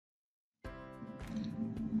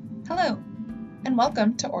Hello, and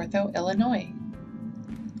welcome to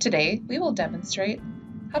OrthoIllinois. Today, we will demonstrate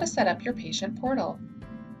how to set up your patient portal.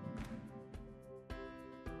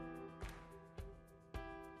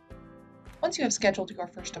 Once you have scheduled your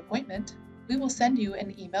first appointment, we will send you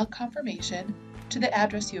an email confirmation to the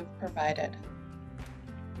address you have provided.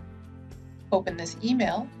 Open this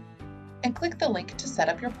email and click the link to set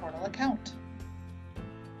up your portal account.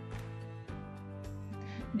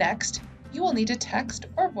 Next, you will need to text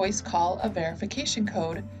or voice call a verification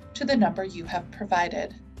code to the number you have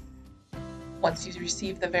provided. Once you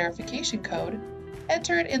receive the verification code,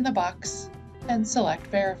 enter it in the box and select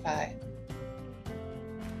Verify.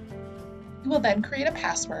 You will then create a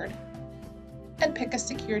password and pick a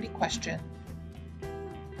security question.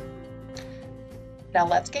 Now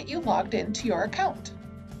let's get you logged into your account.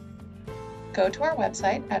 Go to our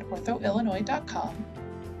website at orthoillinois.com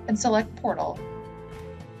and select Portal.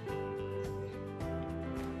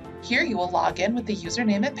 Here you will log in with the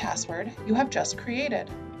username and password you have just created.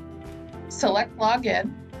 Select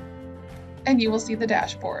Login, and you will see the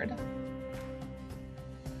dashboard.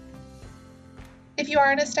 If you are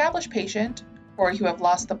an established patient, or you have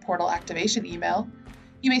lost the portal activation email,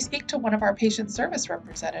 you may speak to one of our patient service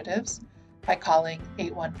representatives by calling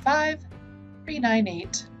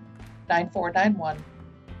 815-398-9491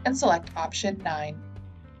 and select option 9.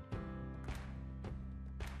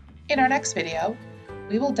 In our next video,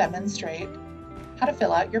 we will demonstrate how to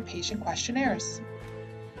fill out your patient questionnaires.